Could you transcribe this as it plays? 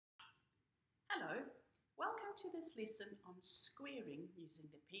Hello, welcome to this lesson on squaring using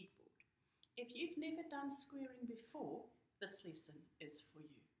the pegboard. If you've never done squaring before, this lesson is for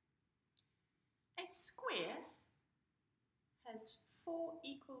you. A square has 4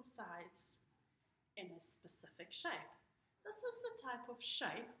 equal sides in a specific shape. This is the type of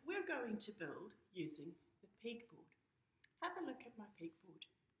shape we're going to build using the pegboard. Have a look at my pegboard.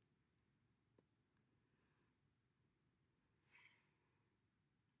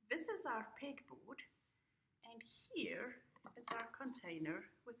 This is our pegboard, and here is our container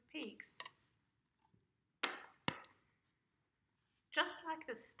with pegs. Just like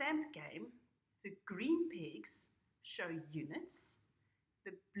the stamp game, the green pegs show units,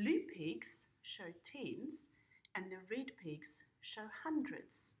 the blue pegs show tens, and the red pegs show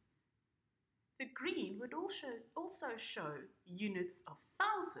hundreds. The green would also show units of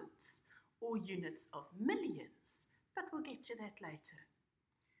thousands or units of millions, but we'll get to that later.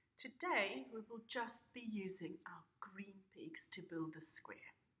 Today, we will just be using our green pegs to build the square.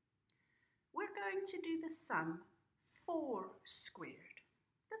 We're going to do the sum 4 squared.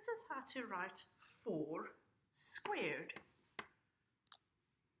 This is how to write 4 squared.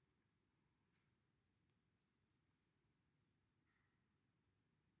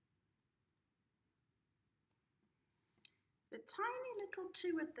 The tiny little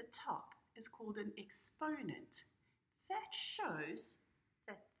 2 at the top is called an exponent. That shows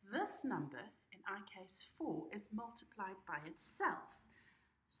that this number, in our case 4, is multiplied by itself.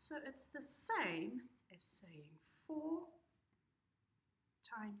 So it's the same as saying 4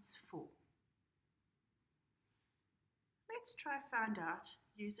 times 4. Let's try find out,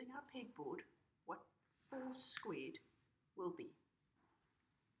 using our pegboard, what 4 squared will be.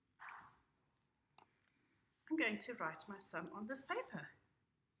 I'm going to write my sum on this paper.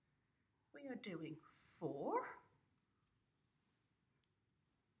 We are doing 4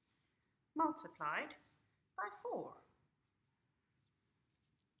 multiplied by 4.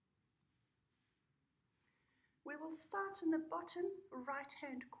 We will start in the bottom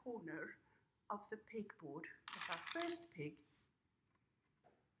right-hand corner of the pegboard with our first peg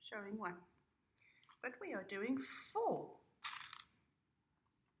showing 1. But we are doing 4.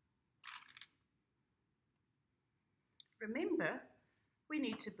 Remember, we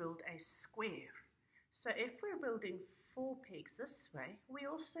need to build a square. So if we're building 4 pegs this way, we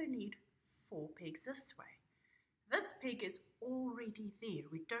also need 4 pegs this way. This peg is already there.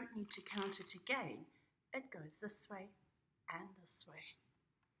 We don't need to count it again. It goes this way and this way.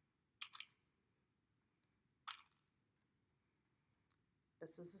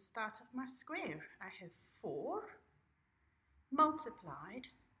 This is the start of my square. I have 4 multiplied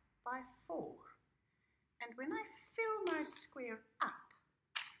by 4. And when I fill my square up,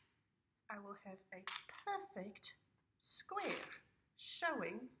 I will have a perfect square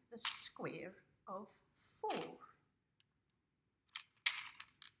showing the square of 4.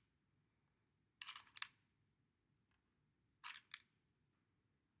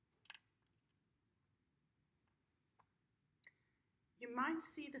 You might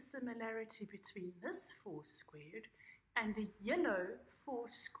see the similarity between this 4 squared and the yellow 4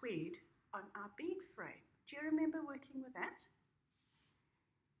 squared on our bead frame. Do you remember working with that?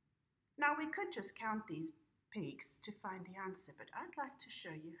 Now we could just count these pegs to find the answer, but I'd like to show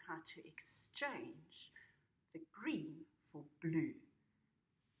you how to exchange the green for blue.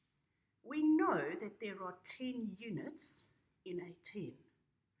 We know that there are 10 units in a 10.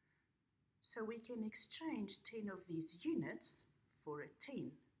 So we can exchange 10 of these units for a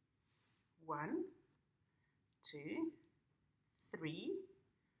 10. 1, 2, 3,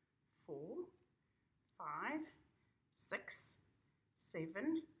 4, 5, 6,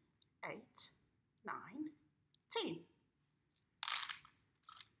 7, 8, 9, 10.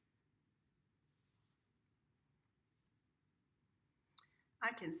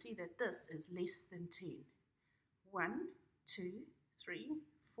 I can see that this is less than 10. 1, 2, 3,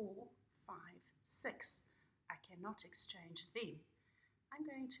 4, 5, 6. I cannot exchange them. I'm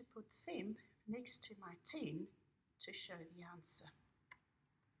going to put them next to my 10 to show the answer.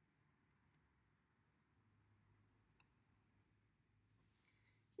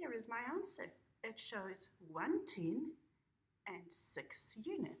 Here is my answer. It shows 1 10 and 6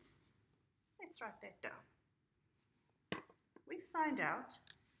 units. Let's write that down. We find out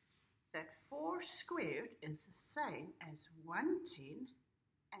that 4 squared is the same as 1 10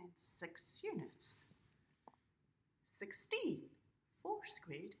 and 6 units. 16. 4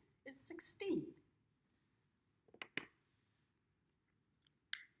 squared is 16.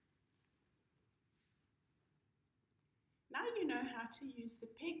 Now you know how to use the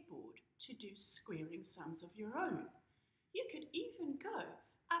pegboard to do squaring sums of your own. You could even go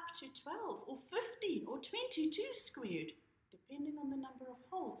up up to 12 or 15 or 22 squared, depending on the number of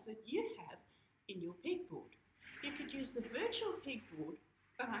holes that you have in your pegboard. You could use the virtual pegboard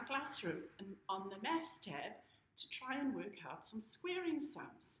in our classroom and on the maths tab to try and work out some squaring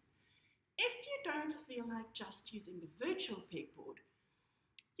sums. If you don't feel like just using the virtual pegboard,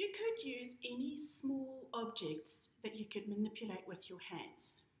 you could use any small objects that you could manipulate with your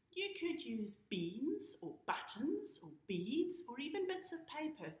hands. You could use beans or buttons or beads or even bits of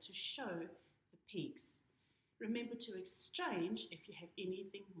paper to show the pegs. Remember to exchange if you have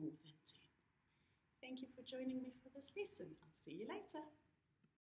anything more than 10. Thank you for joining me for this lesson. I'll see you later.